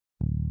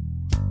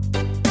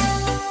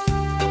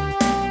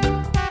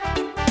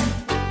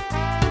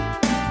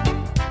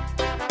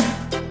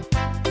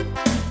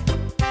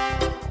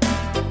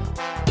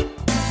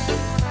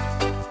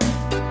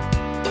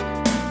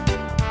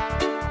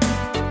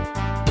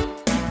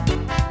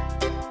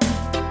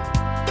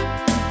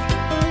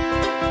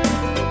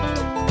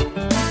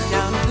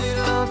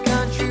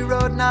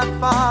not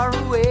far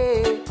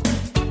away.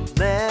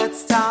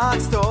 Let's talk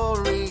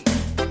story.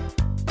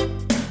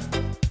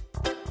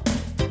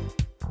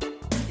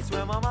 It's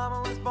where my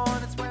mama was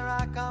born, it's where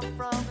I come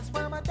from, it's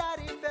where my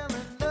daddy fell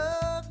in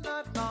love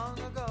not long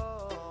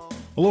ago.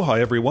 Aloha,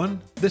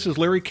 everyone. This is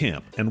Larry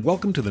Camp, and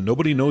welcome to the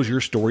Nobody Knows Your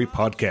Story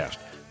podcast,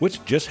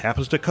 which just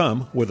happens to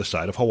come with a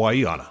side of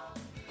Hawaiiana.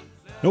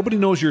 Nobody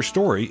Knows Your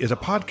Story is a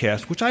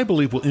podcast which I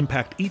believe will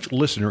impact each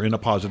listener in a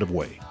positive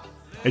way.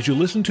 As you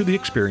listen to the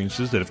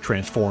experiences that have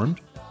transformed,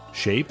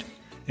 shaped,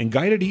 and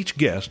guided each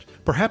guest,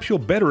 perhaps you'll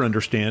better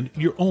understand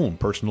your own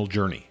personal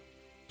journey.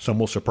 Some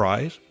will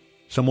surprise,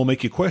 some will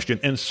make you question,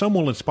 and some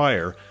will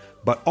inspire,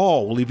 but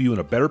all will leave you in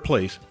a better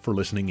place for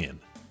listening in.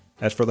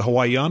 As for the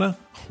Hawaiiana,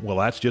 well,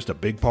 that's just a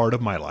big part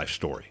of my life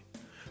story.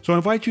 So I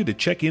invite you to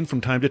check in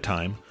from time to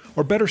time,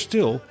 or better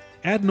still,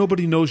 add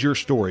Nobody Knows Your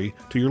Story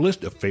to your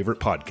list of favorite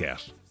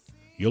podcasts.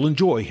 You'll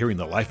enjoy hearing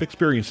the life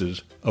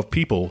experiences of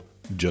people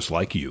just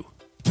like you.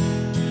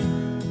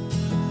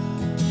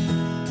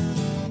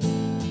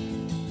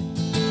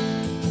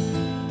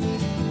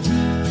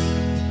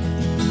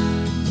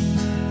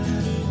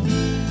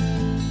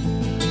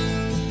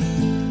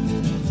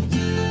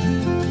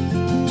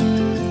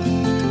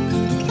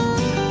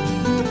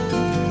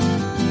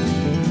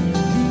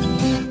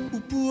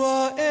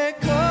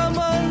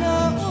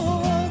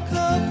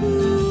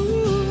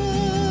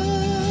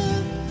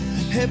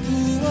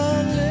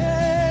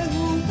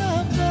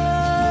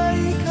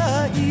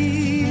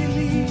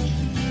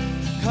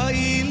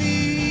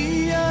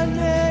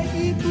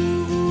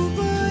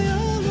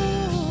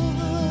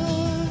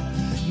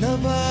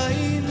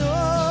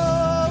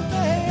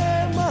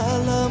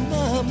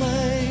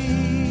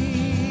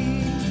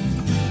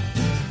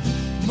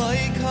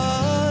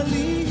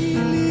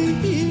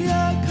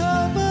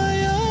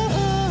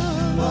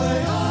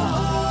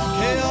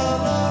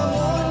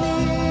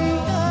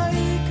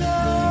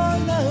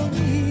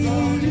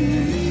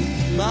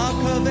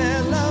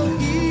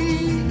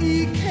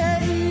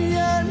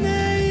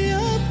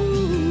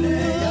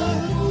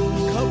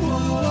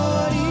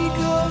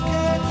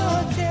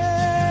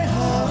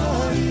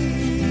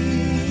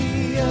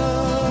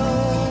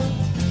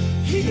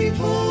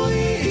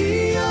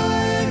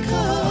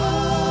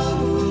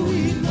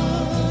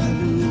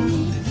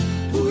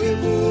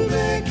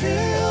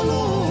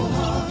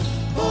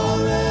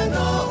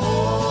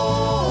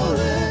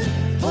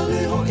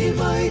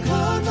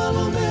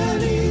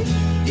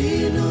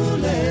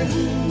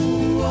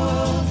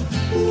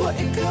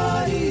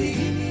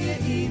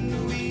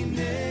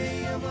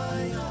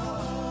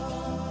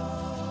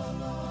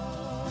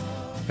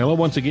 Hello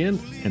once again,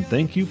 and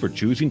thank you for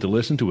choosing to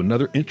listen to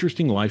another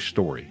interesting life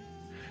story.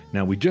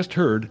 Now, we just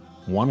heard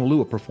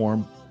Wanalua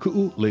perform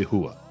Ku'u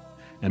Lehua,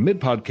 and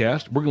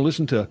mid-podcast, we're going to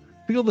listen to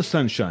Feel the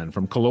Sunshine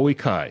from Kalohi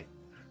Kai,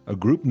 a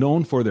group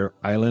known for their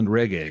island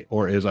reggae,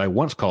 or as I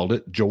once called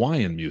it,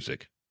 Jawaiian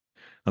music.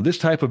 Now, this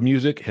type of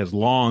music has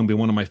long been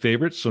one of my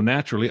favorites, so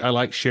naturally, I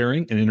like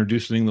sharing and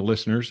introducing the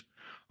listeners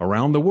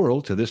around the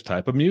world to this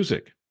type of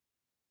music.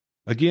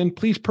 Again,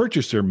 please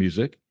purchase their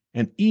music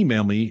and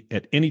email me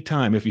at any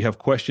time if you have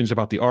questions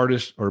about the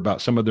artist or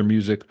about some of their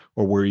music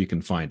or where you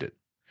can find it.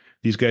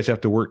 These guys have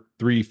to work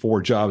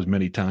 3-4 jobs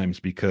many times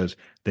because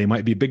they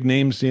might be big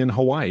names in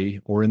Hawaii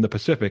or in the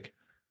Pacific,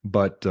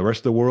 but the rest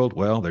of the world,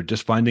 well, they're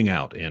just finding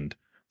out, and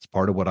it's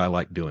part of what I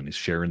like doing is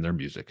sharing their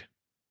music.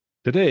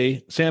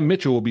 Today, Sam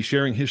Mitchell will be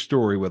sharing his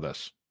story with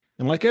us.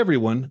 And like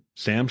everyone,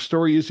 Sam's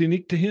story is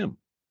unique to him.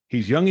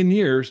 He's young in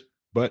years,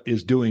 but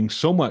is doing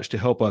so much to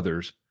help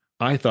others.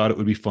 I thought it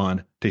would be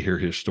fun to hear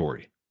his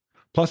story.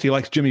 Plus, he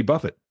likes Jimmy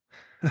Buffett.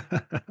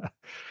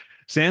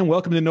 Sam,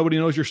 welcome to Nobody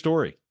Knows Your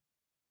Story.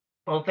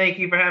 Well, thank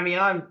you for having me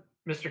on,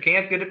 Mr.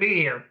 Camp. Good to be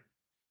here.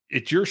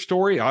 It's your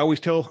story. I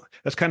always tell,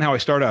 that's kind of how I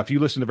start out. If you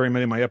listen to very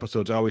many of my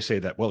episodes, I always say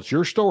that, well, it's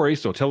your story,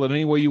 so tell it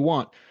any way you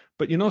want.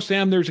 But you know,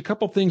 Sam, there's a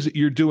couple things that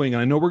you're doing,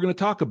 and I know we're going to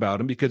talk about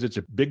them because it's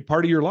a big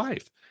part of your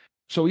life.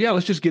 So yeah,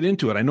 let's just get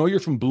into it. I know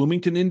you're from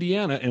Bloomington,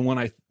 Indiana, and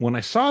when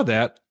I saw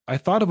that, I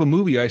thought of a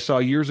movie I saw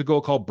years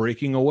ago called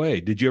Breaking Away.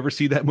 Did you ever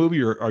see that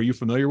movie, or are you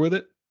familiar with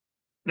it?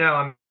 No,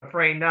 I'm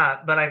afraid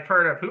not, but I've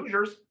heard of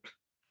Hoosiers.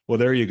 Well,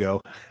 there you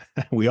go.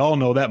 We all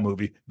know that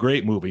movie.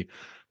 Great movie.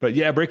 But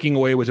yeah, Breaking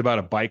Away was about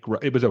a bike.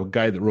 It was a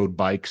guy that rode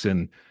bikes,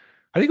 and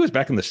I think it was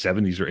back in the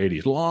 70s or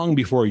 80s, long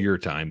before your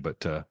time.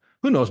 But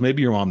who knows?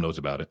 Maybe your mom knows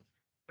about it.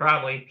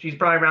 Probably. She's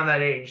probably around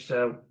that age,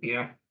 so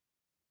yeah.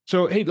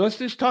 So, hey, let's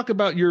just talk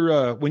about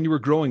your when you were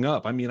growing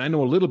up. I mean, I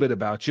know a little bit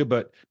about you,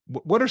 but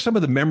what are some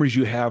of the memories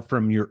you have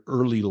from your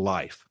early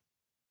life?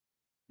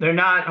 They're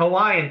not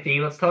Hawaiian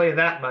themed, let's tell you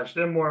that much.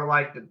 They're more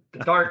like the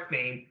dark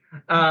theme.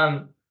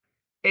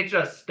 It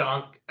just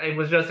stunk. It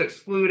was just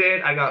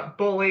excluded. I got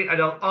bullied. I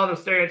don't all the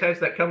stereotypes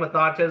that come with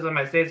autism.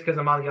 I say it's because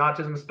I'm on the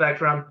autism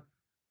spectrum.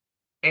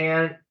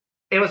 And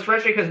it was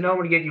frustrating because no one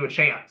would give you a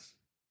chance.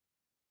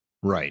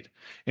 Right.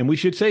 And we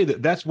should say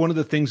that that's one of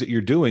the things that you're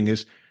doing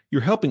is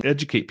you're helping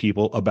educate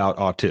people about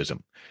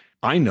autism.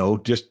 I know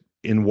just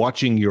in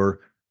watching your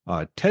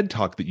TED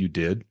Talk that you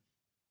did,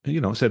 you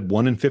know, it said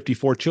 1 in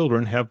 54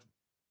 children have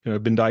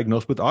have been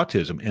diagnosed with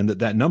autism, and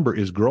that number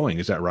is growing.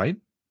 Is that right?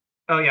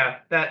 Oh yeah,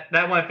 that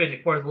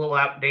 154 is a little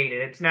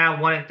outdated. It's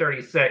now 1 in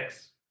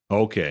 36.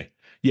 Okay.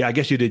 Yeah, I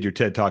guess you did your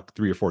TED talk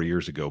 3 or 4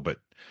 years ago, but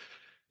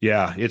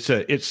yeah,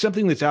 it's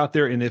something that's out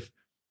there. And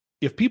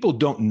if people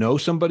don't know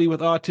somebody with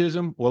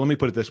autism, well, let me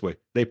put it this way.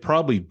 They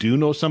probably do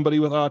know somebody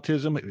with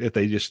autism if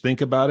they just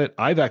think about it.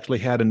 I've actually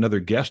had another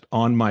guest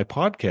on my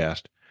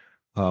podcast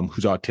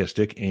who's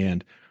autistic,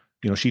 and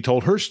she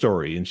told her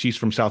story, and she's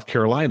from South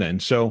Carolina.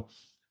 And so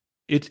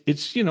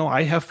it's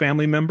I have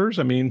family members.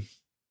 I mean,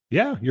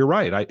 yeah, you're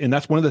right. And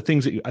that's one of the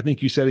things that I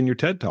think you said in your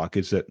TED talk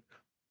is that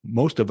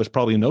most of us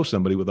probably know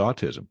somebody with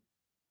autism.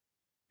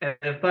 And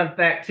a fun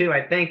fact too,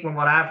 I think from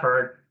what I've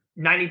heard,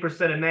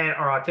 90% of men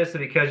are autistic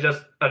because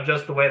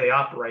just the way they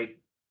operate.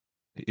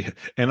 Yeah.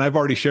 And I've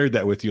already shared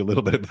that with you a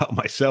little bit about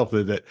myself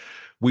that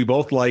we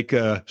both like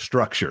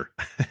structure.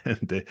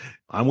 And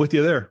I'm with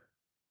you there.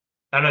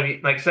 I don't know if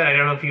you, like I said, I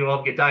don't know if you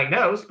will get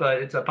diagnosed,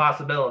 but it's a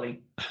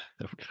possibility.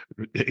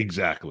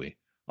 Exactly.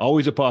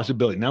 Always a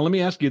possibility. Now, let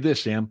me ask you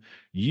this, Sam.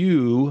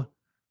 You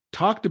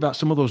talked about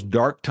some of those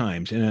dark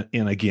times. And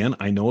again,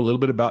 I know a little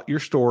bit about your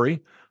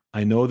story.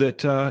 I know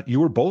that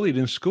you were bullied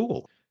in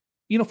school.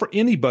 For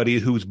anybody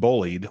who's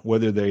bullied,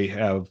 whether they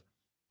have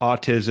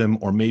autism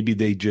or maybe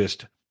they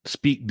just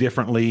speak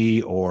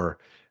differently, or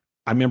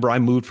I remember I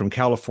moved from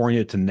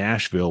California to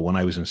Nashville when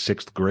I was in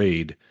sixth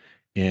grade,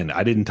 and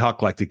I didn't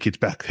talk like the kids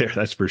back there,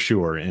 that's for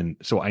sure. And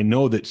so I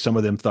know that some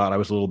of them thought I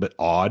was a little bit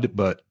odd,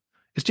 but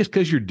it's just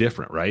because you're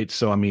different, right?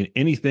 So, I mean,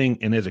 anything,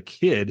 and as a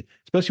kid,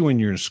 especially when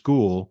you're in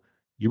school,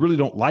 you really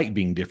don't like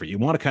being different. You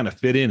want to kind of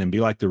fit in and be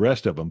like the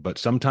rest of them, but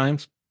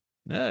sometimes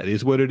it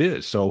is what it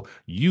is. So,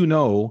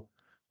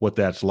 what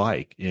that's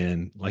like.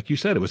 And like you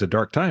said, it was a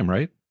dark time,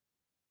 right?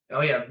 Oh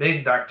yeah,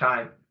 big dark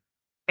time.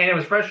 And it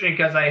was frustrating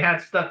because I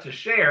had stuff to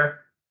share.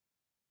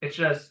 It's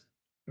just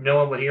no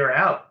one would hear it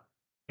out.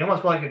 You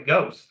almost felt like a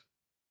ghost.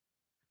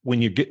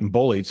 When you're getting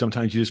bullied,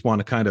 sometimes you just want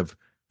to kind of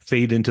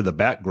fade into the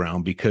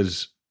background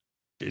because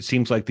it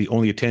seems like the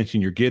only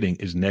attention you're getting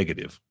is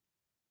negative.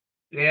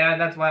 Yeah,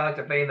 that's why I like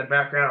to fade in the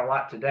background a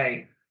lot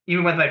today.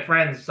 Even with my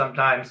friends,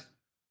 sometimes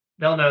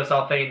they'll notice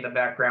I'll fade in the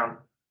background.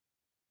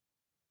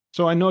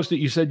 So I noticed that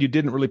you said you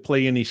didn't really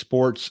play any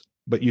sports,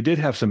 but you did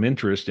have some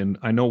interest. And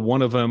I know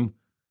one of them,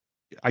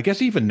 I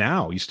guess even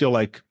now, you still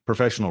like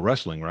professional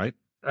wrestling, right?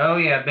 Oh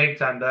yeah, big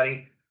time,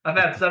 buddy. I've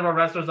had several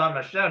wrestlers on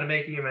my show to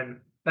make it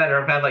even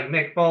better. I've had like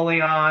Mick Foley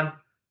on,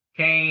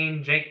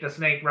 Kane, Jake the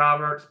Snake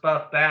Roberts,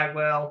 Buff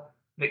Bagwell,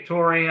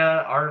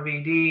 Victoria,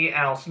 RVD,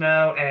 Al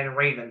Snow, and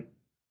Raven.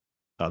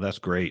 Oh, that's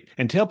great.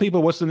 And tell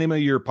people, what's the name of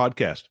your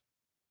podcast?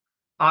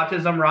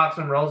 Autism Rocks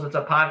and Rolls. It's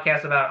a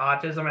podcast about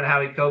autism and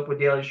how we cope with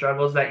daily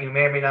struggles that you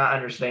may or may not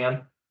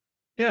understand.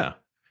 Yeah.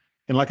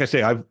 And like I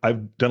say,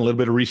 I've done a little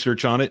bit of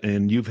research on it,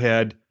 and you've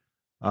had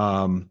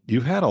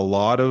a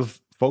lot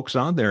of folks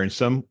on there, and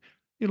some,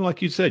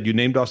 like you said, you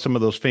named off some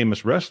of those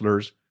famous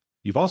wrestlers.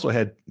 You've also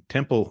had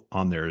Temple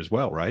on there as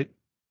well, right?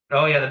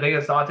 Oh yeah, the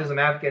biggest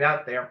autism advocate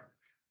out there.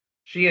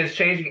 She is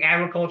changing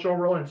agricultural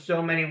world in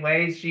so many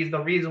ways. She's the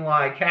reason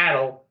why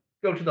cattle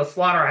go to the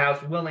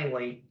slaughterhouse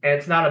willingly, and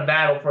it's not a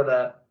battle for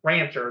the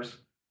ranchers.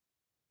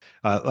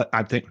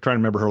 Trying to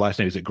remember her last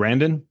name. Is it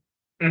Grandin?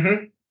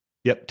 Mm-hmm.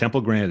 Yep,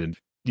 Temple Grandin.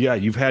 Yeah,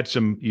 you've had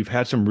some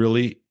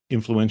really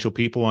influential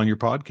people on your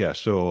podcast.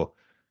 So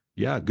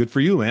yeah, good for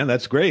you, man.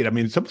 That's great. I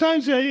mean,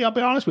 sometimes, hey, I'll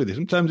be honest with you,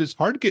 sometimes it's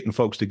hard getting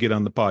folks to get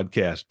on the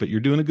podcast, but you're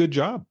doing a good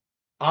job.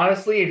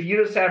 Honestly, if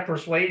you just have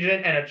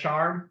persuasion and a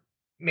charm,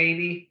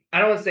 maybe, I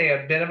don't want to say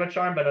a bit of a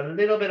charm, but a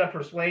little bit of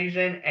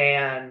persuasion,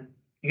 and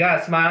you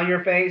got a smile on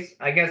your face,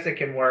 I guess it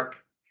can work.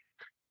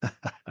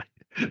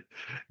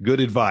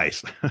 Good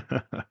advice.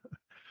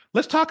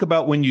 Let's talk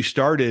about when you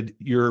started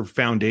your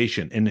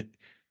foundation. And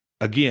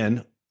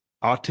again,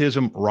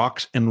 Autism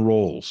Rocks and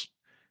Rolls.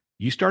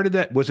 You started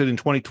that, was it in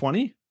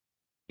 2020?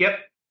 Yep,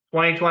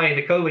 2020,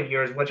 the COVID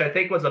years, which I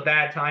think was a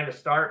bad time to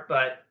start,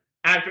 but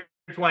after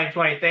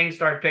 2020, things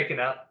started picking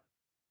up.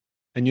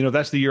 And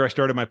that's the year I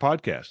started my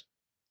podcast.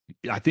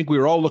 I think we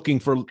were all looking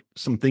for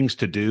some things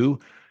to do.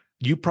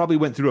 You probably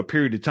went through a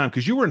period of time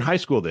because you were in high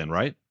school then,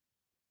 right?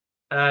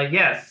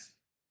 Yes.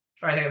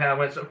 Trying to think of how it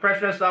went. So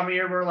freshman, sophomore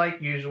year were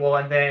like usual,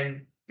 and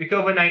then the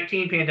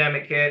COVID-19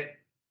 pandemic hit.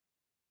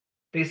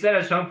 They sent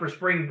us home for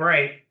spring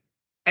break,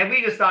 and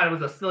we just thought it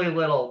was a silly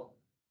little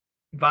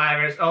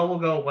virus. Oh, we'll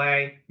go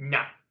away.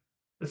 No.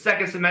 The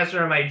second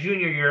semester of my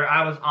junior year,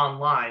 I was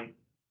online.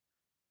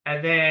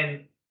 And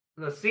then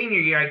the senior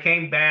year, I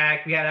came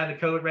back. We had to have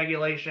the COVID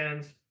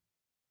regulations.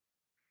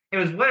 It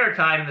was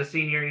wintertime in the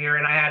senior year,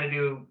 and I had to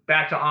do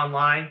back to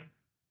online.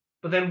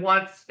 But then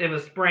once it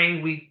was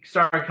spring, we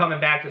started coming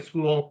back to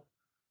school,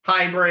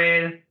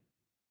 hybrid,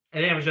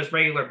 and then it was just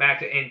regular back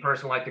to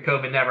in-person like the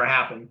COVID never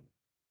happened.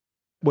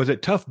 Was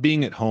it tough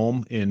being at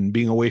home and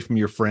being away from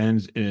your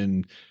friends?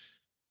 And,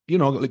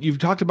 like you've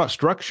talked about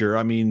structure.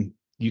 I mean,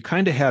 you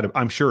kind of had,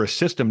 I'm sure, a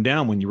system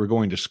down when you were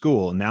going to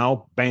school. And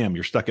now, bam,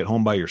 you're stuck at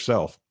home by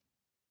yourself.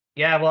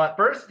 Yeah, well, at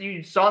first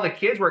you saw the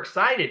kids were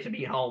excited to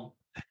be home.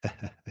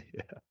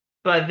 Yeah.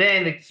 But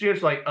then the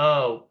students were like,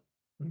 oh,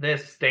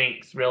 this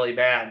stinks really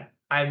bad.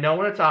 I have no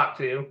one to talk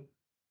to.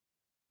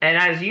 And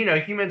as you know,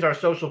 humans are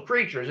social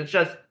creatures. It's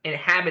just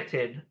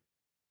inhabited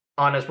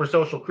on us. We're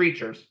social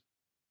creatures.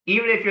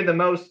 Even if you're the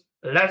most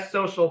less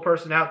social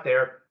person out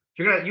there,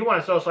 you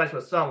want to socialize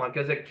with someone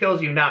because it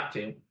kills you not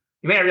to.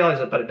 You may not realize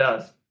it, but it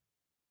does.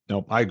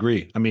 No, I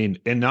agree. I mean,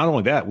 and not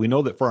only that, we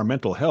know that for our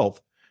mental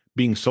health,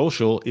 being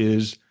social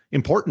is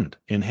important,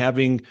 and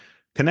having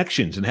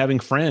connections and having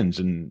friends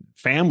and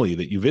family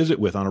that you visit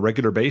with on a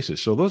regular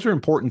basis. So those are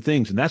important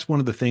things. And that's one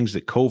of the things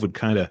that COVID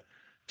kind of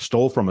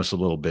stole from us a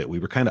little bit. We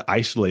were kind of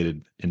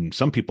isolated, and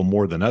some people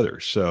more than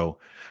others. So,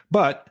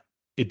 but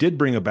it did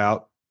bring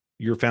about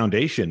your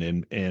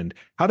foundation. And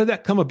how did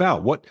that come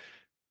about?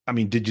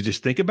 Did you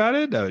just think about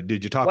it?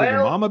 Did you talk with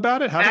your mom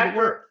about it? How did it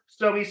work?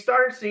 So we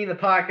started seeing the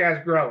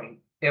podcast growing.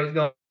 It was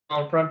going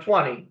on from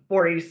 20,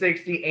 40,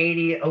 60,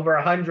 80, over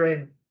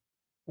 100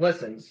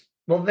 listens.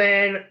 Well,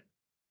 then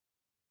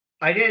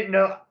I didn't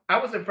know. I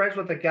wasn't friends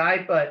with the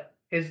guy, but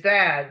his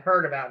dad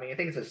heard about me. I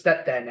think it's his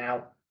stepdad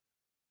now.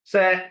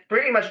 So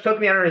pretty much took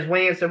me under his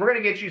wing and said, we're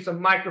going to get you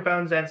some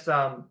microphones and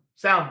some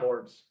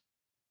soundboards.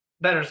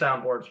 Better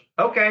soundboards.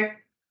 Okay.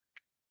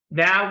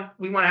 Now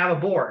we want to have a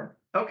board.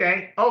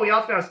 Okay. Oh, we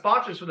also have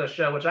sponsors for the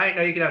show, which I didn't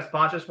know you could have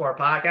sponsors for a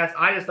podcast.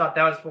 I just thought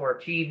that was for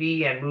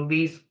TV and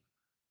movies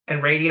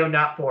and radio,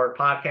 not for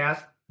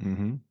podcast.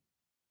 Mm-hmm.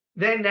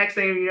 Then next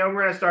thing you know,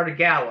 we're going to start a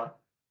gala.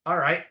 All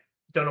right.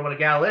 Don't know what a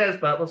gala is,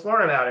 but let's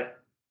learn about it.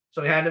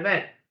 So we had an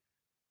event.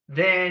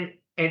 Then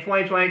in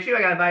 2022,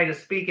 I got invited to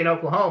speak in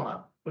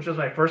Oklahoma, which was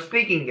my first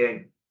speaking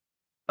gig.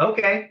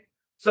 Okay.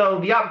 So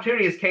the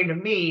opportunities came to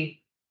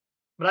me,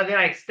 but then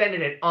I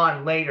extended it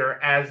on later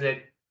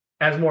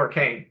as more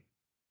came.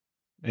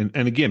 And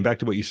again, back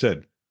to what you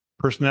said,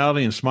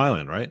 personality and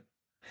smiling, right?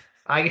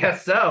 I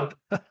guess so.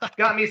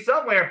 Got me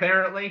somewhere,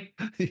 apparently.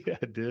 Yeah,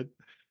 it did.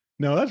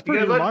 No, that's pretty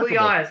because remarkable.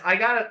 Let's be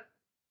honest,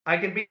 I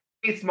can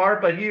be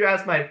smart, but if you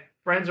ask my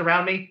friends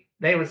around me,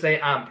 they would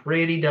say I'm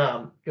pretty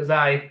dumb because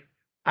I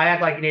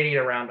act like an idiot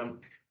around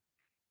them.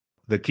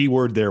 The key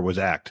word there was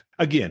act.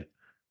 Again,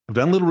 I've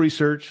done a little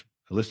research.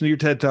 I listened to your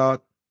TED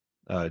Talk,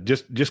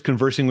 just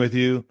conversing with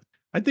you.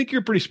 I think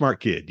you're a pretty smart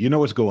kid. You know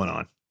what's going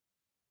on.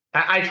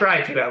 I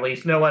try to at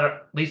least know what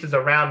at least is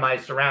around my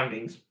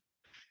surroundings.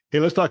 Hey,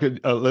 let's talk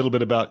a little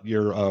bit about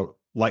your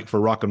like for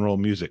rock and roll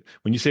music.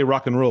 When you say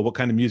rock and roll, what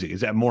kind of music?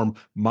 Is that more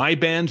my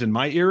bands and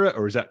my era,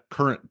 or is that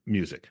current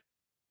music?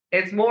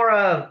 It's more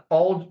of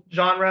old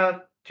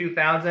genre,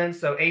 2000s.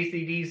 So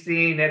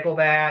AC/DC,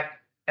 Nickelback,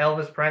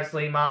 Elvis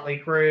Presley,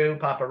 Motley Crue,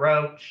 Papa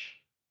Roach,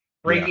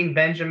 Breaking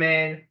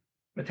Benjamin,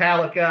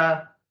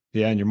 Metallica.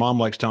 Yeah, and your mom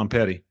likes Tom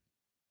Petty.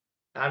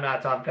 I'm not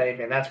a Tom Petty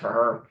fan. That's for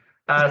her.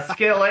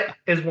 Skillet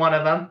is one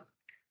of them.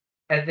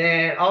 And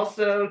then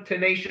also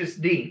Tenacious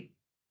D.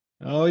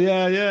 Oh,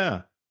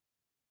 yeah.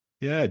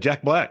 Yeah,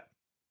 Jack Black.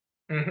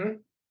 Mm-hmm.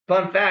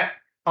 Fun fact,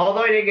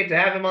 although I didn't get to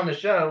have him on the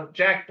show,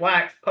 Jack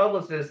Black's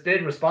publicist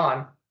did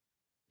respond.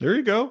 There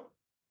you go.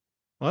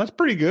 Well, that's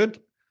pretty good.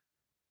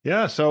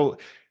 Yeah, so,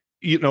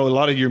 a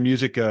lot of your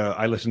music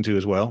I listen to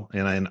as well,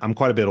 and I'm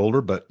quite a bit older,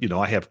 but,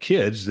 I have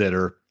kids that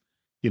are,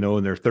 in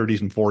their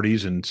 30s and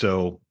 40s, and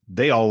so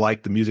they all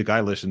like the music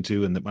I listen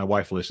to and that my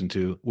wife listened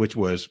to, which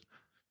was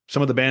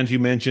some of the bands you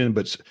mentioned,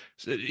 but,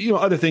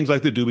 other things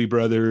like the Doobie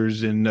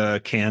Brothers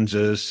and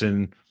Kansas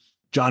and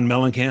John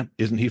Mellencamp.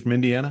 Isn't he from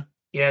Indiana?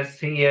 Yes,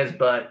 he is,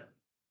 but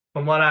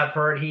from what I've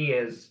heard, he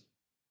is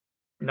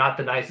not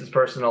the nicest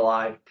person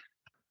alive.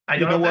 I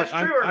don't know if that's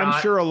true or not.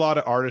 I'm sure a lot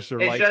of artists are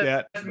like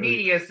that. It's just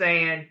media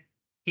saying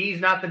he's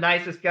not the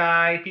nicest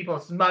guy. People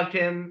smugged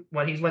him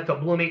when he went to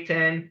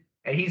Bloomington,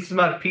 and he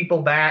smugged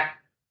people back.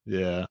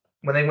 Yeah.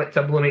 When they went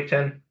to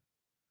Bloomington.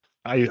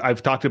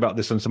 I've talked about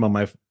this on some of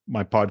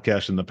my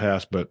podcasts in the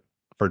past, but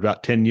for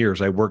about 10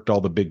 years, I worked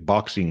all the big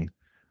boxing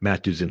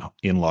matches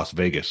in Las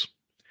Vegas.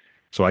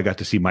 So I got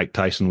to see Mike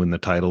Tyson win the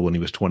title when he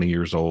was 20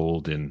 years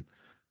old. And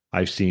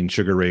I've seen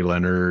Sugar Ray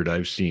Leonard.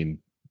 I've seen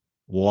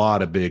a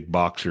lot of big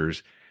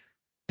boxers,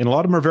 and a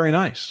lot of them are very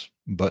nice,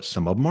 but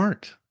some of them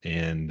aren't.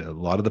 And a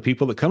lot of the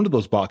people that come to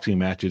those boxing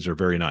matches are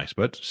very nice,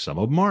 but some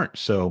of them aren't.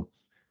 So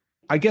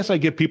I guess I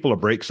give people a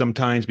break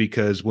sometimes,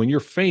 because when you're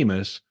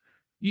famous,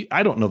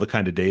 I don't know the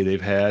kind of day they've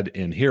had.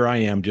 And here I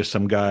am, just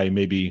some guy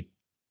maybe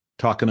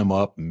talking them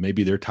up, and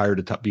maybe they're tired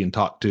of being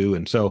talked to.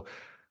 And so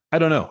I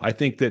don't know. I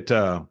think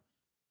that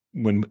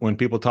when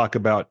people talk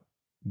about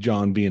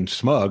John being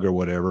smug or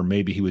whatever,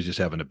 maybe he was just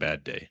having a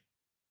bad day.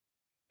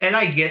 And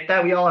I get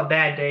that. We all have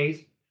bad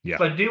days. Yeah.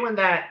 But doing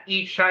that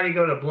each time you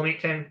go to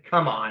Bloomington,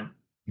 come on.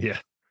 Yeah.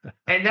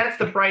 And that's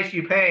the price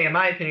you pay, in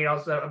my opinion,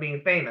 also of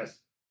being famous.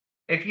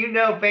 If you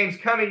know fame's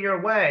coming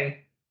your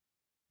way,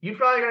 you're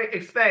probably going to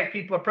expect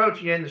people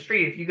approaching you in the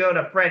street if you go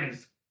to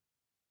Freddy's.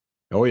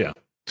 Oh, yeah.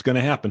 It's going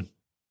to happen.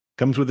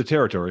 Comes with the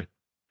territory.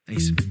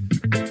 Nice.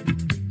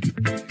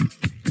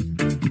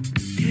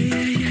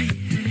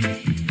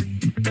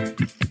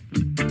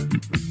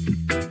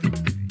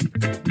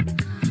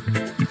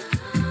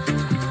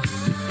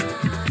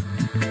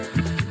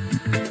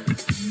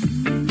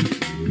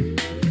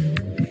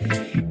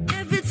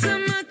 Every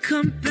time I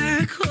come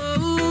back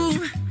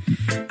home,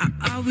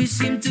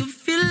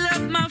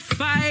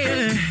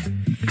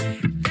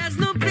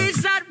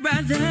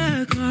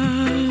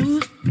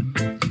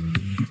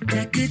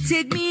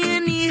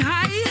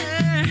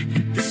 higher.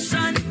 The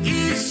sun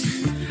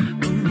is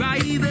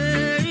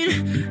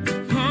arriving.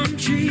 The palm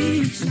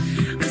trees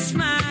are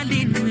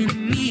smiling with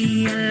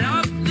me. I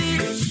love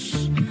this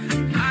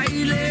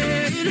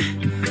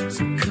island.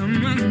 So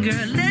come on,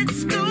 girl,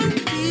 let's go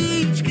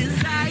beach.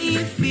 'Cause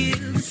I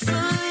feel the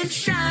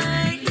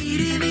sunshine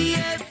hitting the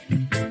air.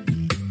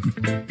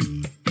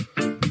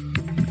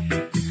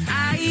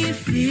 I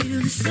feel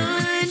the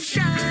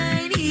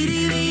sunshine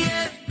hitting the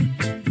air.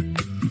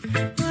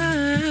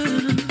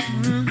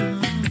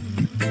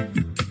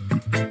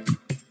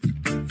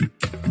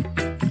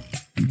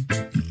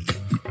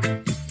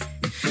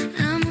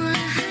 I'm on a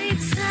high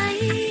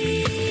tide,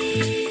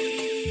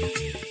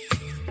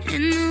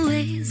 and the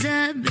waves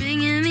are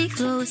bringing me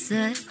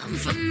closer. I'm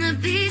from the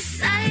beach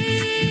side.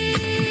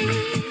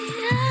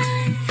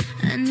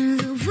 I knew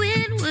the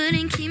wind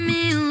wouldn't keep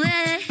me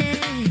away.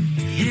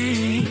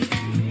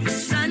 The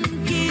sun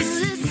keeps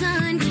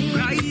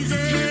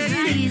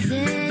rising,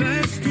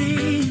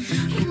 bursting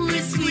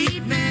with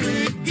sweet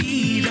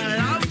melodies. I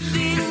love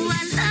this.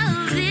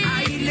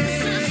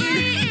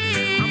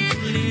 I'm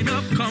pulling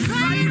up, come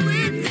right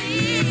with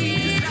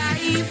me.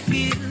 I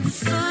feel the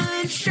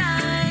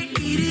sunshine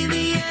hitting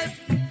the air.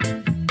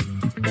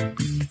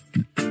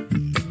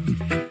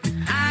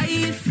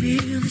 I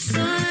feel the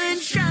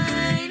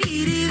sunshine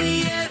hitting the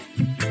air.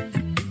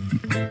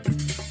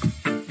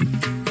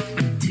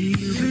 Do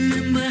you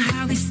remember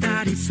how we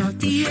started?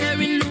 Salty air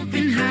and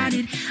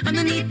open-hearted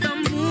underneath the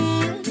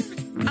moon,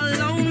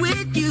 alone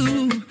with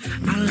you.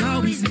 I'll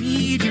always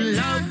need your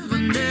love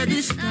under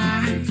the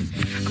stars.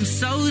 I'm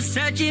so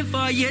searching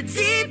for you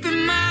deep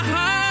in my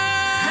heart.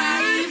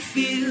 I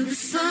feel the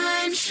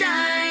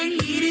sunshine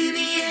hitting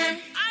the air.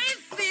 I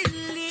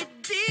feel it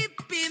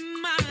deep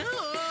in my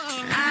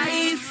heart.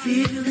 I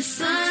feel the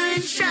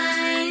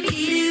sunshine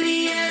hitting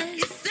the air.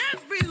 It's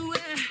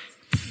everywhere.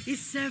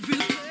 It's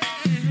everywhere.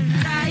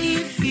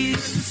 I feel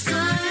the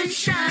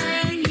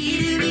sunshine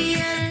hitting the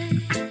air.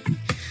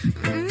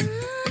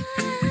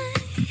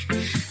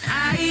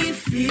 I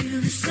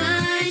feel the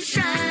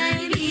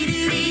sunshine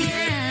hitting the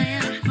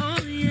air. Oh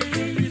yeah.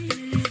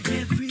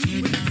 Can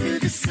you feel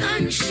the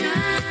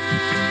sunshine?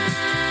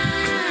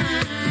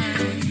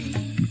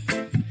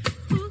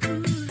 Ooh.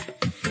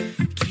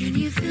 Can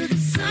you feel the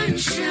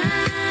sunshine?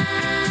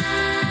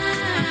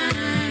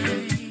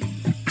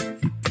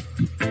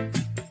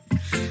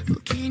 Oh,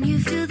 can you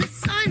feel the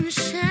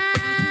sunshine?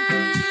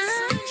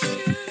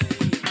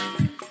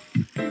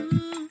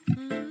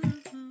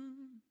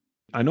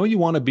 I know you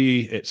want to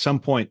be at some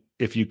point,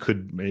 if you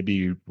could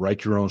maybe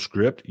write your own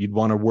script, you'd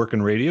want to work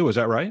in radio. Is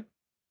that right?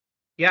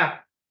 Yeah,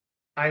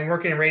 I'm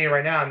working in radio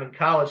right now. I'm in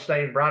college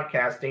studying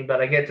broadcasting,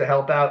 but I get to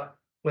help out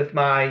with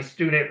my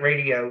student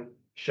radio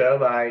show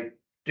by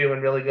doing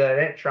really good at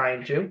it,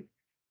 trying to.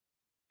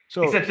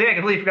 So, Except today I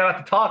completely forgot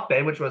to talk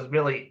day, which was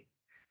really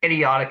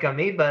idiotic of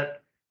me,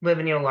 but live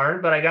and you'll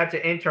learn. But I got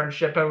to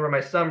internship over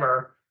my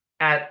summer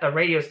at a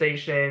radio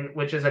station,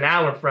 which is an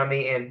hour from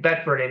me in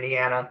Bedford,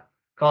 Indiana,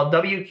 called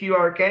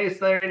WQRK,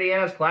 Southern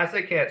Indiana's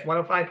Classic Hits,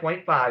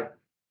 105.5.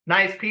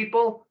 Nice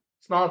people,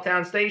 small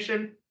town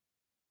station.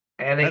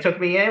 And they took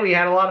me in. We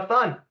had a lot of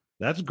fun.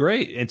 that's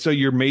great. And so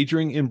you're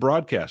majoring in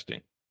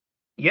broadcasting.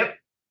 Yep.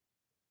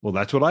 Well,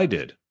 that's what I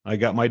did. I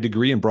got my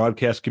degree in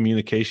broadcast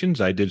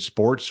communications. I did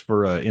sports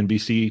for a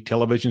NBC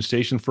television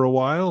station for a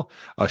while,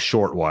 a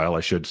short while,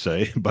 I should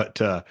say, but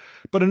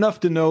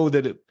enough to know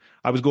that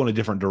I was going a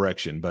different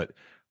direction. But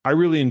I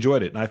really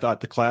enjoyed it, and I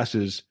thought the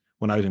classes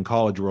when I was in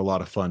college were a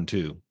lot of fun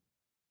too.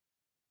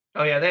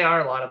 Oh, yeah, they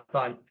are a lot of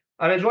fun.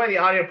 I'm enjoying the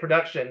audio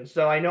production,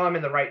 so I know I'm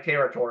in the right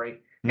territory,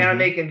 and I'm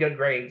making good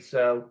grades,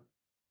 so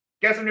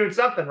guess I'm doing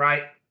something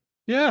right.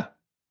 Yeah,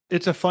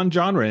 it's a fun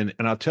genre, and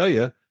I'll tell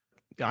you,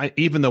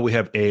 even though we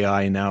have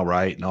AI now,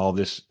 right, and all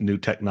this new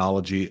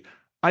technology,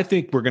 I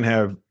think we're going to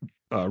have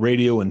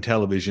radio and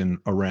television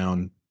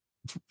around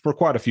for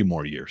quite a few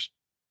more years.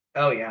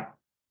 Oh, yeah.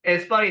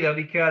 It's funny, though,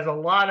 because a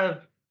lot of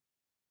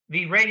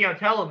the radio and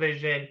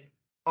television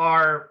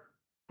are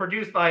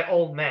produced by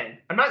old men.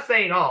 I'm not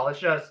saying all, it's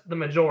just the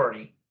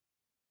majority.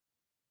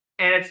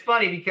 And it's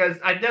funny because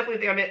I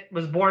definitely think I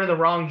was born in the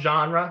wrong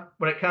genre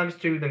when it comes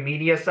to the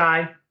media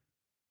side,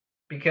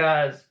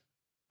 because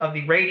of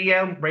the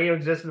radio. Radio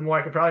existed more.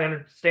 I could probably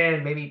understand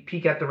and maybe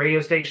peek at the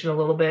radio station a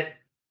little bit.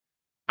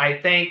 I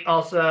think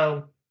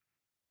also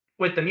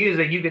with the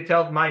music, you could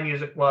tell my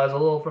music was a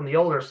little from the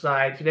older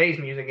side. Today's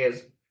music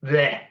is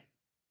bleh.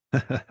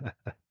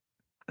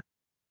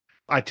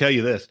 I tell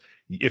you this,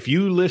 if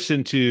you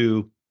listen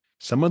to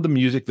some of the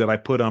music that I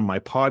put on my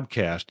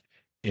podcast,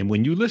 and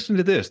when you listen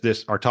to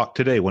this, our talk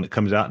today, when it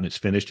comes out and it's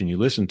finished and you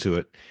listen to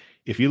it,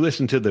 if you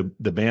listen to the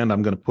band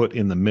I'm going to put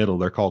in the middle,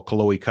 they're called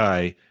Kalohi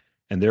Kai,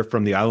 and they're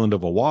from the island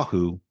of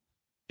Oahu.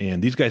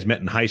 And these guys met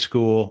in high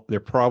school.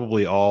 They're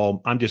probably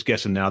all, I'm just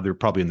guessing now, they're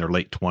probably in their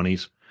late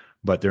 20s,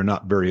 but they're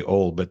not very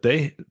old. But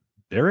they're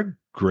a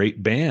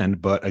great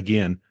band. But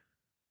again,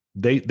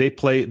 they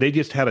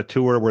just had a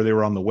tour where they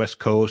were on the West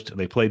Coast.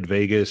 They played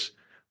Vegas.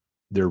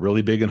 They're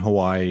really big in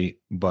Hawaii.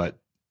 But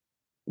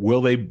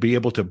will they be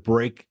able to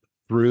break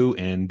through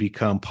and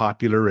become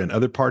popular in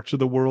other parts of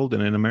the world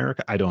and in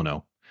America? I don't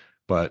know,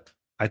 but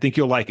I think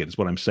you'll like it, is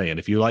what I'm saying.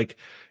 If you like,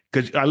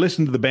 because I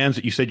listened to the bands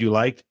that you said you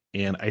liked,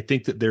 and I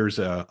think that there's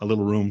a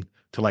little room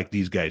to like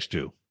these guys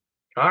too.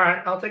 All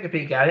right, I'll take a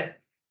peek at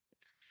it.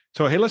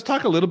 So, hey, let's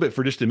talk a little bit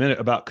for just a minute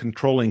about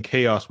controlling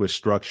chaos with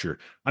structure.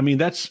 I mean,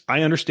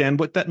 I understand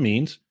what that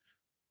means.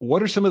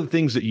 What are some of the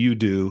things that you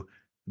do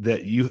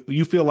that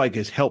you feel like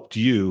has helped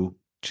you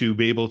to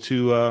be able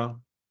to,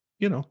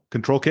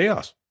 control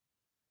chaos?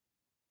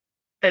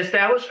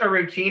 Establish a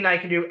routine I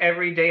can do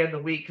every day of the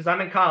week because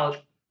I'm in college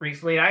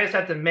recently, and I just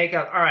have to make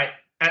up. All right,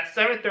 at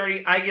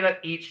 7:30, I get up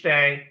each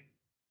day,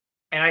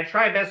 and I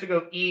try best to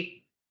go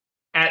eat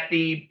at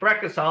the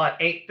breakfast hall at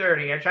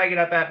 8:30. I try to get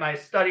up at my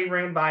study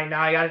room by 9.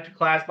 I got into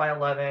class by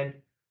 11.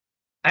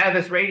 I have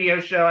this radio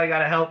show I got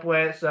to help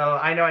with, so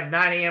I know at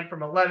 9 a.m.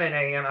 from 11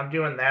 a.m. I'm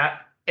doing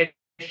that. It's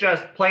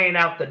just playing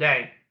out the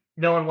day,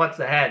 knowing what's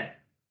ahead.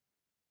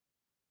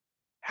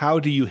 How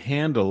do you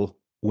handle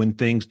when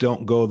things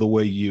don't go the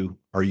way you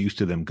are used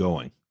to them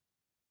going?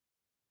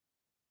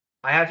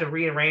 I have to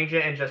rearrange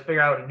it and just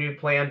figure out a new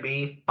plan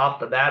B off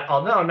the bat.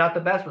 Although I'm not the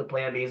best with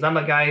plan Bs. I'm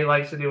a guy who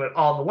likes to do it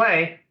all the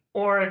way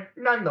or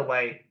none the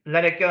way.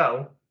 Let it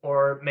go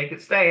or make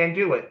it stay and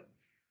do it.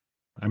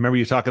 I remember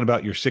you talking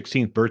about your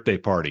 16th birthday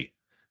party.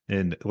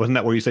 And wasn't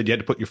that where you said you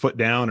had to put your foot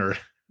down or?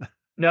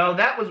 No,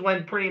 that was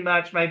when pretty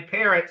much my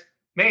parents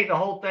made the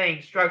whole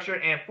thing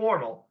structured and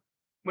formal,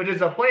 which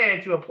is a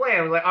plan to a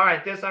plan. We're like, all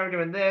right, this time we're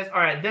doing this. All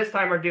right, this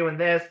time we're doing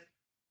this.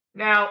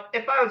 Now,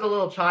 if I was a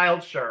little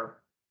child, sure.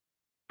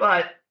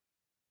 But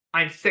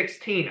I'm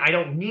 16. I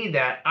don't need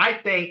that. I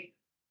think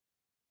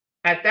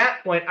at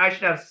that point, I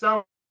should have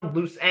some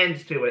loose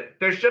ends to it.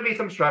 There should be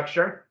some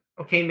structure.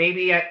 Okay,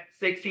 maybe at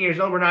 16 years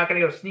old, we're not going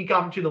to go sneak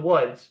off into the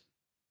woods,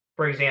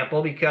 for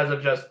example, because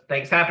of just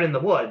things happen in the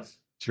woods.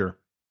 Sure.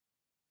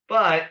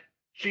 But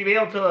should be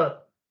able to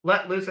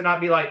let loose and not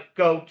be like,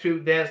 go to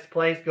this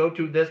place, go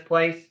to this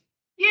place.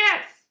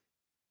 Yes.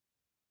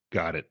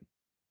 Got it.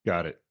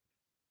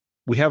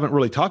 We haven't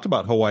really talked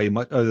about Hawaii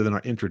much other than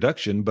our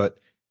introduction, but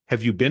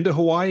have you been to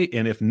Hawaii?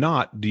 And if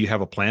not, do you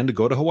have a plan to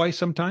go to Hawaii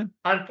sometime?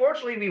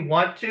 Unfortunately, we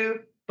want to,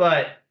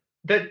 but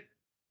it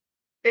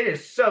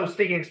is so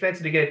stinking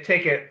expensive to get a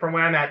ticket from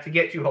where I'm at to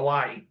get to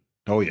Hawaii.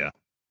 Oh, yeah.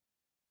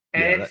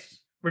 And it's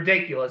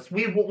ridiculous.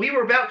 We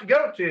were about to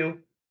go to,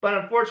 but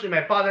unfortunately,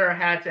 my father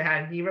had to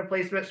have knee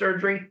replacement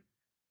surgery.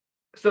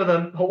 So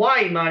the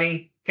Hawaii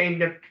money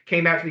came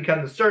out to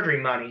become the surgery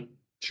money.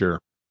 Sure.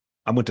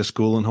 I went to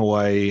school in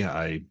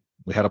Hawaii.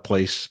 We had a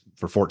place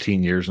for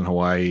 14 years in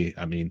Hawaii.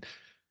 I mean,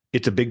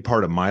 it's a big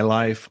part of my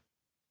life.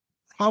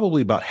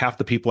 Probably about half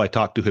the people I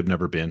talk to have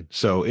never been.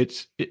 So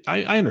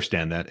I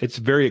understand that. It's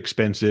very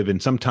expensive.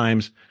 And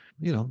sometimes,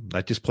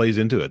 that just plays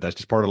into it. That's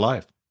just part of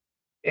life.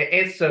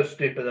 It's so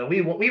stupid, though.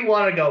 We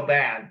want to go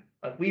bad.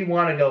 Like, we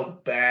want to go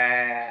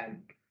bad.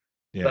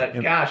 Yeah,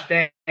 but gosh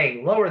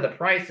dang, lower the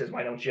prices.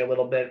 Why don't you a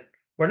little bit?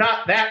 We're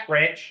not that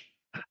rich.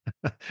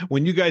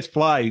 When you guys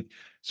fly,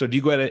 so do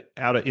you go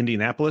out of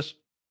Indianapolis?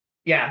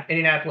 Yeah,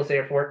 Indianapolis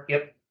Airport.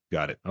 Yep.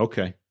 Got it.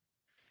 Okay.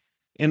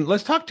 And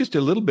let's talk just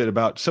a little bit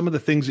about some of the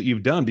things that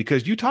you've done,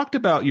 because you talked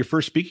about your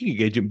first speaking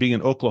engagement being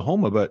in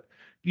Oklahoma, but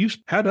you've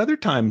had other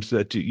times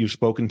that you've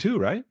spoken too,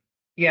 right?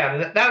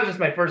 Yeah, that was just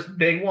my first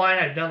big one.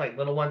 I've done like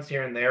little ones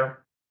here and there,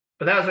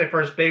 but that was my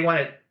first big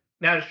one.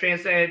 Now it's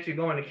translated to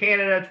going to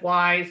Canada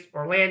twice,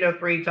 Orlando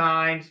 3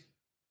 times,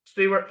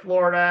 Stuart,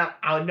 Florida.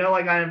 I know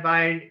I got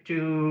invited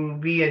to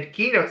be a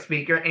keynote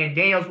speaker in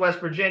Daniels,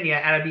 West Virginia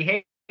at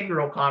a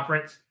behavioral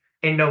conference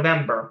in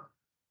November.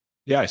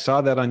 Yeah, I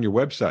saw that on your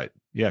website.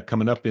 Yeah,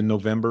 coming up in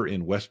November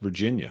in West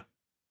Virginia.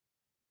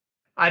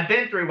 I've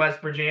been through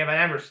West Virginia, but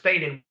I never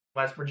stayed in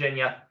West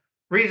Virginia.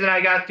 Reason I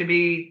got to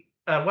be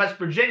a West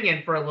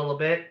Virginian for a little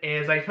bit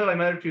is I took my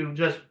mother to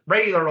just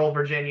regular old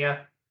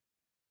Virginia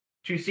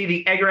to see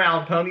the Edgar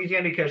Allan Poe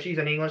Museum because she's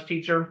an English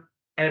teacher.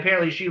 And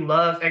apparently she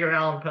loves Edgar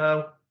Allan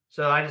Poe.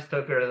 So I just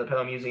took her to the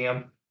Poe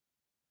Museum.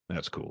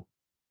 That's cool.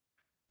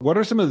 What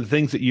are some of the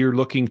things that you're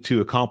looking to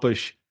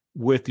accomplish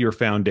with your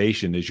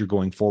foundation as you're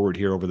going forward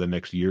here over the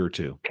next year or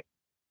two?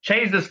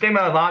 Change the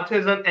stigma of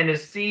autism, and to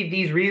see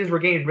these reasons we're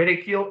getting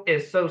ridiculed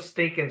is so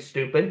stinking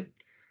stupid.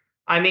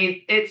 I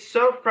mean, it's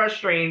so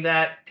frustrating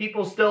that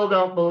people still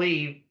don't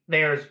believe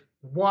there's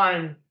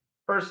one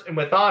person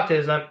with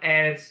autism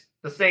and it's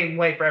the same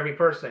way for every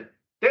person.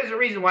 There's a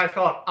reason why it's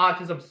called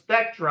autism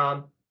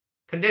spectrum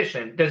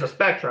condition. There's a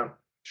spectrum.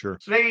 Sure.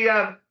 So maybe you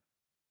have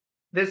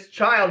this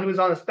child who is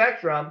on the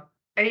spectrum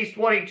and he's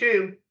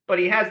 22, but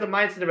he has the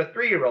mindset of a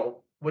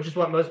 3-year-old, which is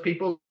what most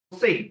people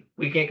see.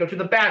 We can't go to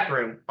the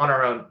bathroom on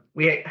our own.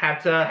 We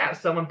have to have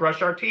someone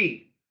brush our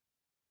teeth.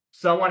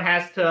 Someone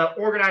has to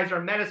organize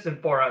our medicine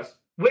for us,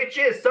 which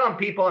is some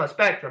people on the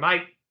spectrum.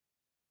 I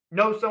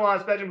know someone on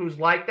the spectrum who's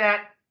like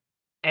that.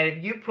 And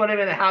if you put him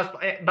in the house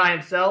by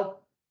himself,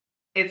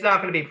 it's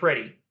not going to be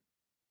pretty.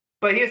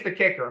 But here's the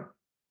kicker.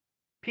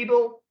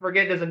 People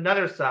forget there's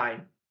another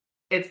side.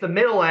 It's the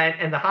middle end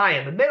and the high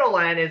end. The middle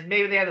end is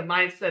maybe they have the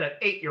mindset of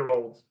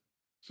 8-year-olds.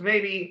 So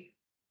maybe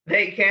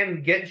they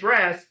can get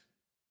dressed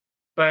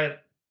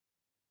But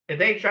if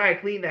they try to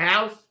clean the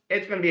house,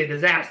 it's going to be a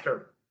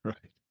disaster. Right.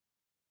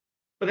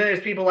 But then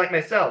there's people like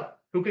myself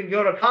who can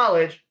go to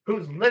college,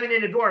 who's living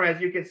in a dorm, as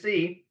you can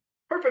see,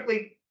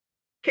 perfectly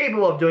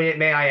capable of doing it,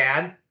 may I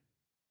add,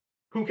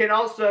 who can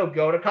also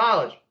go to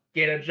college,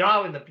 get a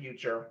job in the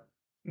future,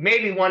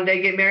 maybe one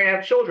day get married and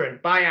have children,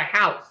 buy a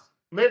house,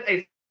 live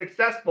a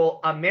successful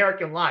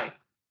American life.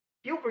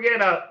 People forget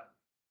about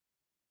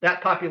that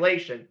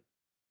population.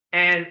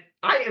 And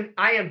I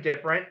am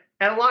different,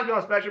 and a lot of people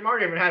on the spectrum are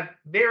different, have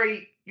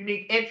very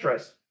unique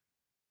interests.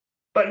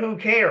 But who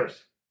cares?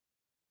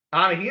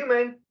 I'm a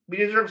human. We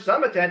deserve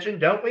some attention,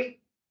 don't we?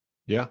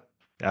 Yeah,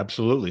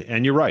 absolutely.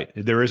 And you're right.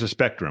 There is a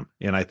spectrum.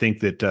 And I think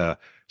that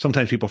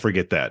sometimes people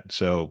forget that.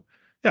 So,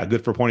 yeah,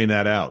 good for pointing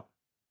that out.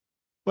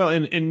 Well,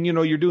 and you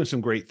know, you're doing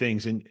some great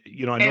things. And,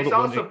 you know, I know And it's that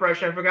also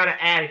fresh. I forgot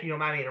to add, if you don't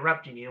mind me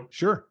interrupting you,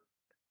 Sure.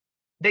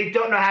 they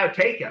don't know how to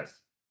take us.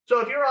 So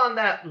if you're on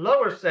that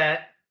lower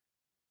set,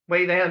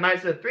 where they have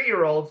mindset of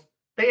 3-year-olds,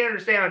 they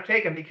understand how to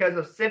take them because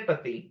of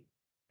sympathy.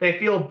 They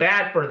feel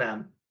bad for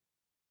them.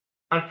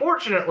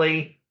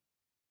 Unfortunately,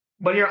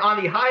 when you're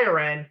on the higher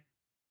end,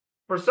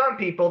 for some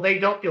people, they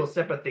don't feel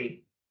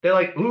sympathy. They're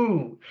like,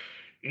 ooh,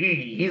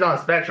 he's on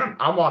the spectrum.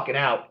 I'm walking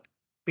out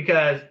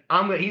because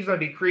he's going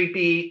to be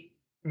creepy.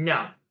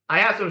 No, I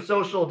have some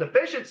social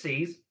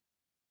deficiencies,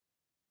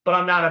 but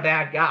I'm not a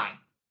bad guy.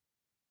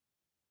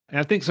 And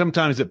I think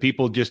sometimes that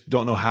people just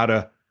don't know how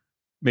to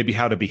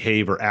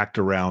behave or act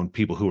around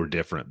people who are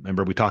different.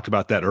 Remember, we talked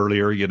about that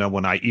earlier. You know,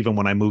 when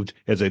I moved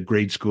as a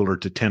grade schooler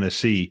to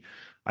Tennessee,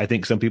 I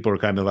think some people are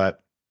kind of like,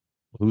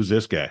 who's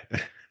this guy?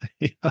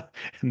 Yeah.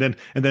 And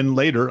then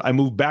later I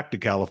moved back to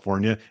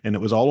California and it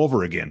was all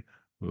over again.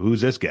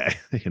 Who's this guy?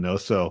 You know,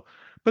 so,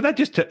 but that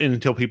just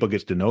until people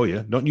gets to know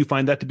you. Don't you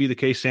find that to be the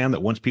case, Sam,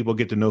 that once people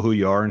get to know who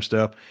you are and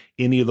stuff,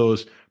 any of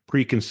those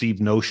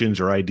preconceived notions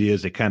or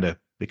ideas, they kind of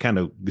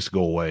just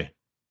go away?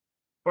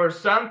 For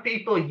some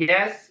people,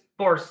 yes.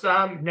 For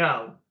some,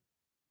 no.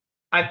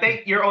 I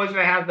think you're always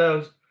going to have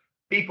those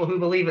people who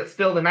believe it's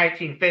still the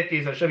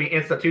 1950s and should be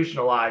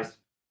institutionalized.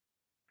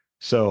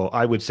 So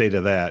I would say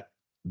to that,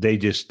 they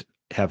just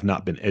have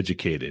not been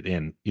educated.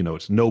 And, you know,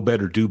 it's know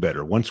better, do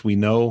better. Once we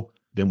know,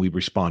 then we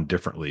respond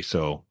differently.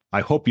 So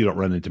I hope you don't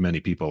run into many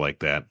people like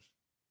that.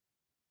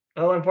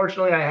 Oh,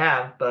 unfortunately, I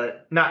have,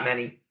 but not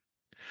many.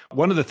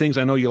 One of the things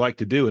I know you like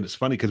to do, and it's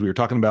funny because we were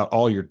talking about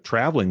all your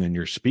traveling and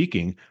your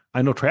speaking.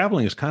 I know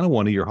traveling is kind of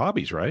one of your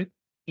hobbies, right?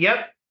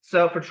 Yep.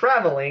 So for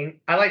traveling,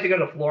 I like to go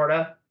to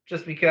Florida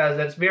just because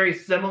it's very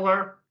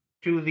similar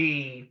to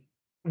the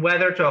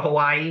weather to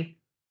Hawaii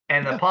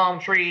and the palm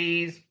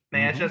trees.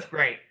 Man, it's just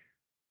great.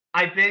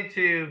 I've been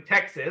to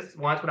Texas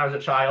once when I was a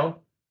child,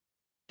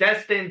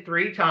 Destin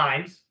 3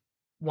 times,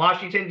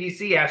 Washington,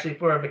 D.C. actually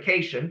for a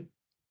vacation.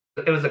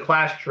 It was a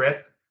class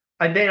trip.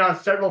 I've been on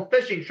several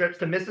fishing trips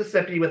to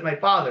Mississippi with my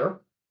father.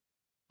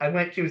 I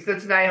went to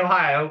Cincinnati,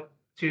 Ohio,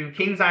 to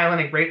Kings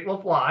Island and Great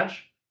Wolf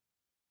Lodge.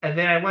 And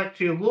then I went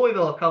to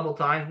Louisville a couple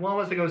times. One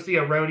was to go see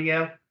a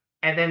rodeo,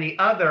 and then the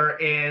other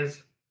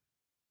is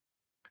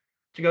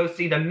to go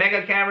see the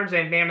Mega Caverns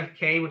and Mammoth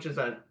Cave, which is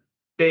a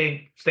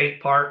big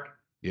state park.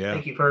 Yeah. I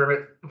think you've heard of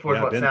it before.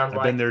 Yeah, What it sounds like.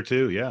 I've been there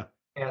too. Yeah.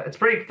 Yeah, it's a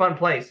pretty fun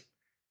place.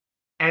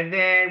 And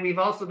then we've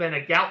also been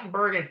to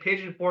Gatlinburg and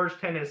Pigeon Forge,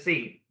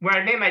 Tennessee, where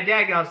I made my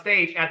dad get on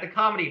stage at the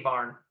Comedy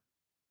Barn.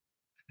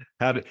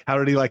 How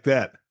did he like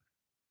that?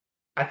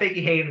 I think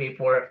he hated me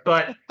for it,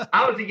 but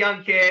I was a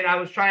young kid. I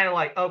was trying to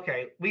like,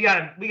 okay, we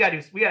gotta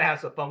have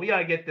some fun. We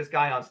gotta get this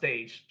guy on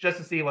stage just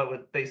to see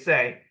what they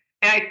say.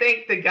 And I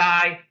think the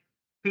guy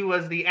who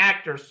was the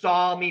actor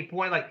saw me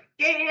point like,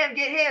 get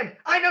him.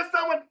 I know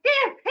someone,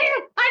 him.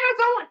 I know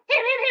someone,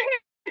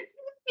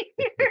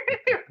 him.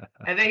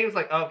 And then he was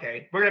like,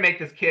 okay, we're gonna make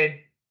this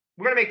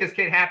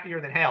kid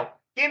happier than hell.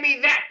 Give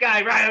me that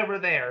guy right over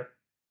there.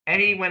 And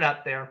he went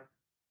up there.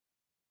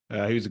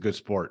 He was a good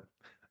sport.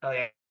 Oh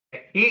yeah.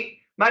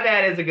 My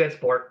dad is a good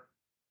sport.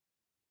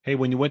 Hey,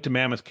 when you went to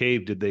Mammoth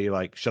Cave, did they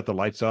like shut the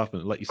lights off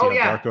and let you see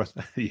how dark it was?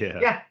 Yeah.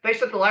 Yeah, they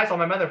shut the lights on.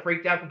 My mother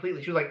freaked out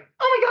completely. She was like,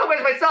 oh my God,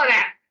 where's my son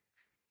at?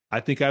 I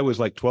think I was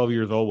like 12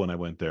 years old when I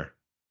went there.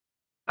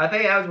 I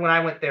think that was when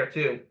I went there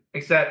too,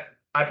 except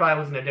I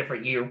probably was in a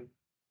different year.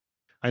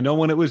 I know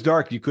when it was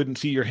dark, you couldn't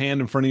see your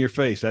hand in front of your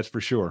face. That's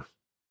for sure.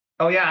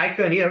 Oh yeah, I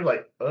couldn't either. I was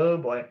like, oh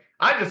boy.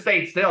 I just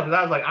stayed still because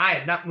I was like, I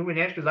am not moving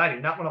an inch because I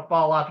do not want to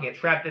fall off and get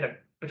trapped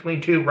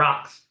between two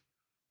rocks.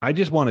 I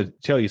just want to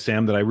tell you,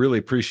 Sam, that I really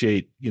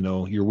appreciate, you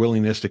know, your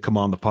willingness to come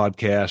on the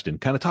podcast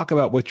and kind of talk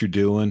about what you're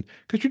doing,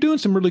 because you're doing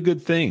some really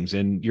good things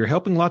and you're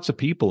helping lots of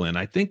people. And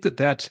I think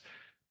that's,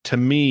 to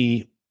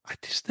me, I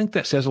just think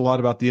that says a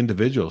lot about the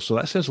individual. So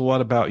that says a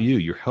lot about you.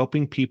 You're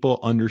helping people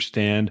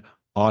understand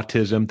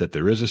autism, that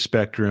there is a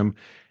spectrum,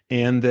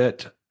 and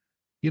that,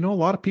 you know, a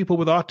lot of people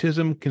with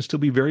autism can still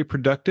be very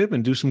productive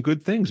and do some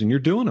good things, and you're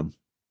doing them.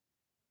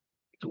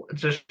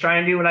 Just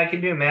trying to do what I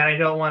can do, man. I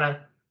don't want to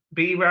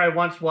be where I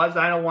once was.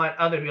 I don't want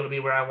other people to be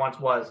where I once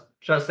was.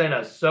 Just in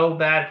a so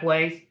bad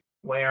place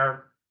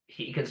where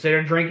he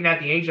considered drinking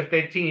at the age of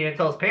 15. He didn't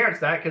tell his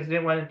parents that because he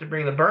didn't want it to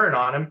bring the burden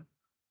on him.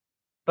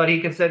 but he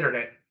considered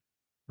it.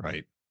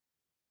 Right.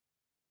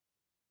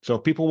 So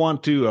if people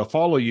want to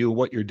follow you,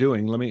 what you're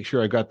doing, let me make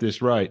sure I got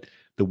this right.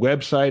 The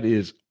website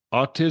is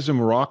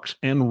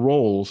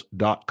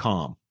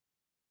autismrocksandrolls.com.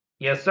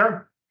 Yes,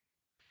 sir.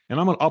 And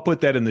I'll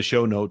put that in the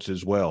show notes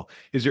as well.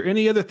 Is there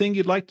any other thing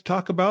you'd like to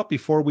talk about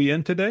before we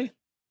end today?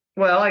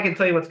 Well, I can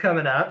tell you what's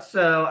coming up.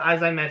 So,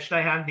 as I mentioned,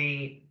 I have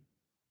the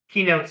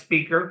keynote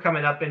speaker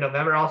coming up in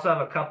November. I also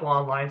have a couple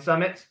online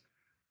summits.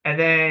 And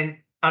then,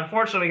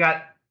 unfortunately, we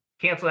got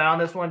canceled out on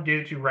this one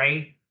due to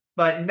rain.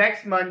 But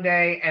next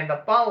Monday and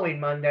the following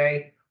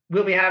Monday,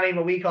 we'll be having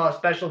what we call a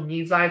special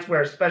needs nights,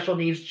 where special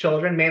needs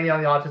children, mainly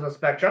on the autism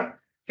spectrum,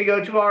 can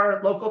go to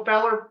our local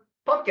Fowler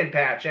pumpkin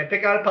patch and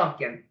pick out a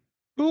pumpkin.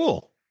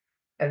 Cool.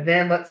 And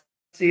then let's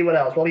see what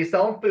else. We'll be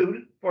selling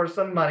food for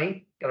some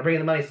money. Got to bring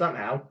in the money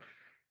somehow.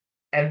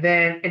 And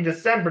then in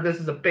December, this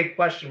is a big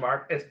question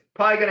mark. It's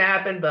probably going to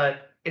happen,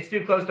 but it's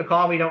too close to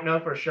call. We don't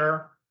know for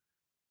sure.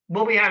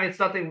 We'll be having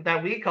something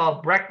that we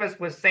call Breakfast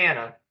with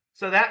Santa.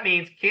 So that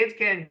means kids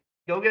can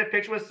go get a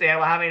picture with Santa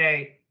while having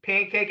a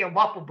pancake and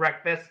waffle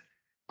breakfast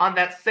on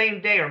that same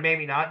day, or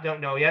maybe not,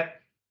 don't know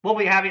yet. We'll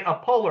be having a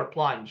polar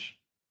plunge.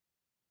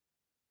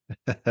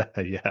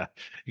 Yeah,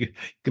 you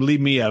can leave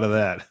me out of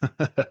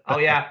that. Oh,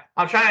 yeah.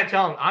 I'm trying to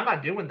tell them, I'm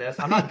not doing this.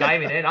 I'm not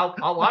diving in.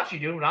 I'll watch you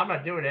do it, but I'm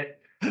not doing it.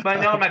 But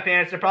I know my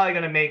parents are probably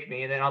going to make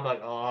me, and then I'll be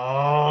like,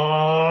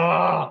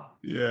 oh.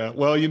 Yeah.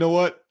 Well, you know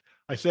what?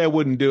 I say I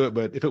wouldn't do it,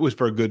 but if it was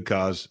for a good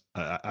cause,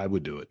 I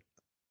would do it.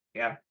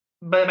 Yeah.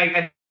 But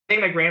I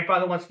think my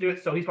grandfather wants to do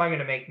it, so he's probably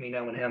going to make me,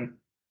 knowing him.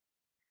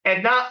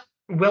 And not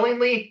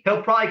willingly,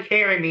 he'll probably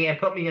carry me and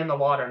put me in the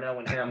water,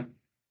 knowing him.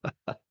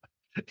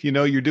 You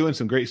know, you're doing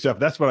some great stuff.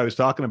 That's what I was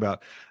talking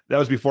about. That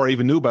was before I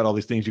even knew about all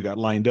these things you got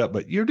lined up,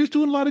 but you're just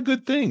doing a lot of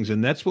good things.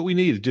 And that's what we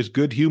need. Just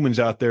good humans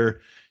out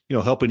there, you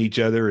know, helping each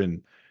other.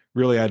 And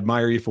really, I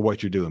admire you for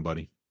what you're doing,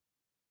 buddy.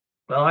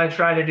 Well, I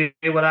try to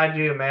do what I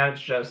do, man.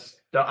 It's just,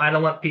 I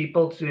don't want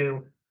people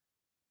to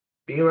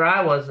be where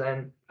I was.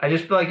 And I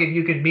just feel like if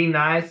you could be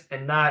nice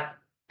and not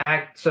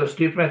act so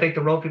stupid, I think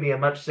the world could be a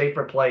much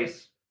safer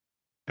place.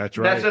 That's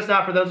right. That's just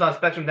not for those on the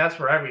spectrum. That's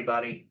for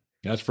everybody.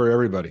 That's for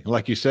everybody.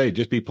 Like you say,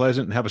 just be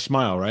pleasant and have a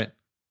smile, right?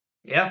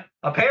 Yeah.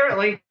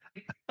 Apparently,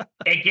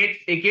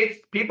 it gets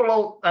people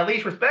will at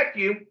least respect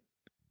you.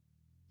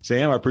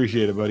 Sam, I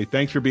appreciate it, buddy.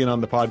 Thanks for being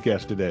on the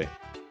podcast today.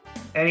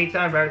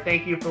 Anytime, brother.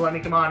 Thank you for letting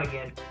me come on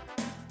again.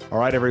 All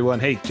right, everyone.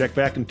 Hey, check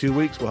back in 2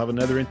 weeks. We'll have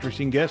another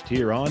interesting guest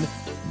here on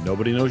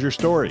Nobody Knows Your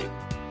Story.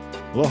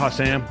 Aloha,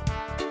 Sam.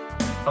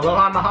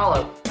 Aloha,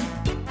 mahalo.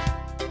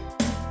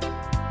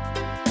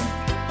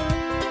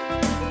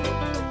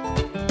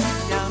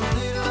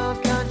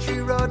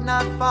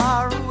 Not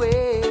far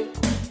away.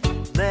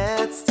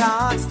 Let's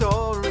talk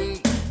story.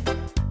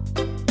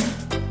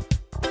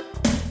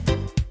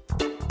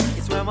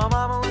 It's where my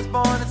mama was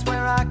born, it's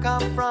where I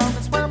come from,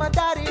 it's where my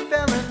daddy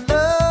fell in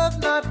love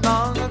not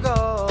long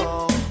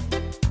ago.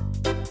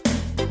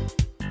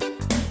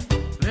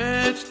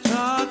 Let's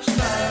talk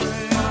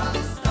story.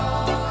 Let's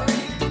talk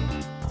story.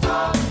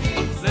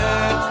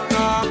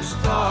 Let's talk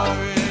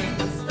story.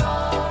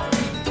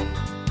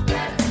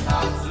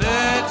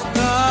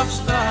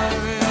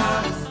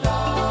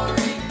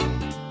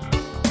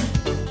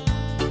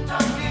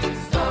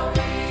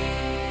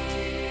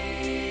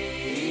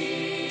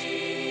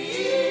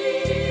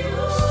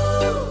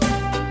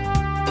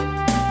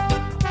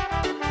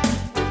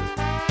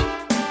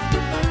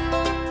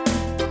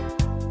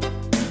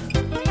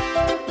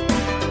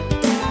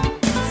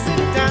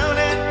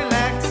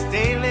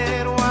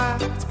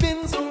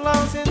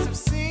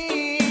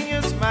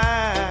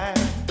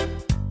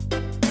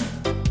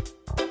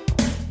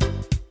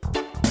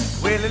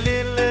 Well, a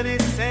little of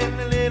this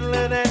and a